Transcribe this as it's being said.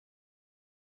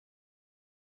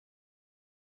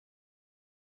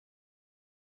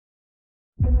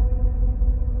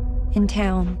In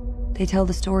town, they tell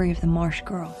the story of the marsh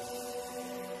girl,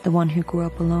 the one who grew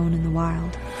up alone in the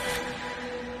wild.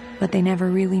 But they never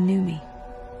really knew me.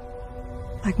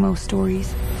 Like most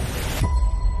stories,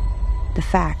 the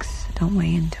facts don't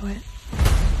weigh into it.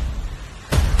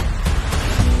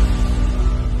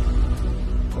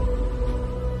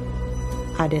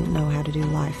 I didn't know how to do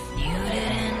life. You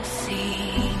didn't see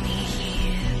me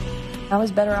here. I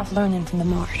was better off learning from the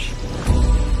marsh.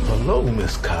 Hello,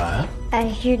 Miss Kyle. I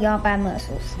hear y'all buy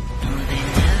mussels.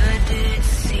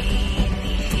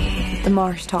 The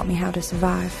marsh taught me how to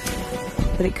survive,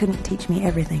 but it couldn't teach me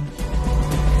everything.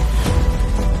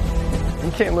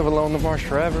 You can't live alone in the marsh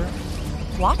forever.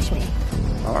 Watch me.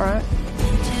 All right.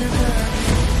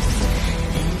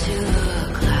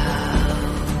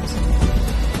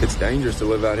 It's dangerous to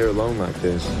live out here alone like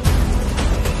this.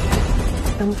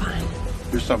 I'm fine.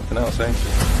 You're something else, ain't you?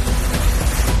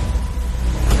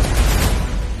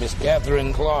 Miss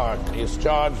Catherine Clark is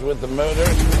charged with the murder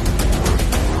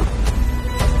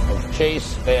of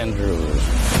Chase Andrews.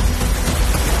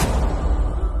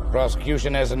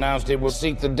 Prosecution has announced it will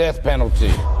seek the death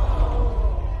penalty.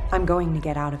 I'm going to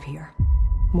get out of here.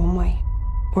 One way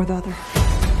or the other.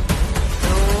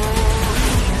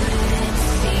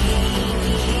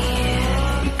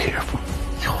 Be careful.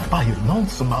 You're by your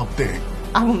lonesome out there.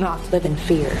 I will not live in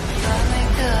fear.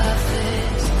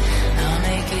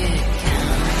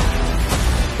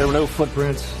 There were no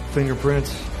footprints,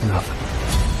 fingerprints,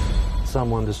 Nothing.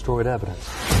 someone destroyed evidence.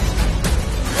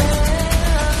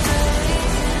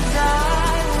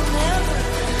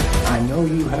 I know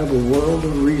you have a world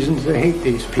of reasons to hate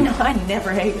these people. No, I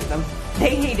never hated them.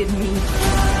 They hated me.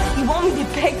 You want me to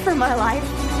beg for my life?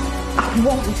 I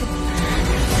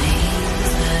won't.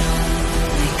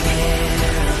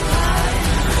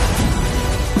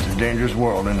 It's a dangerous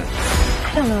world, isn't it?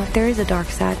 I don't know if there is a dark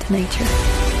side to nature.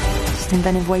 Just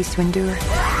inventive ways to endure.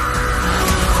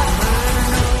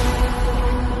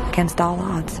 Against all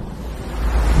odds.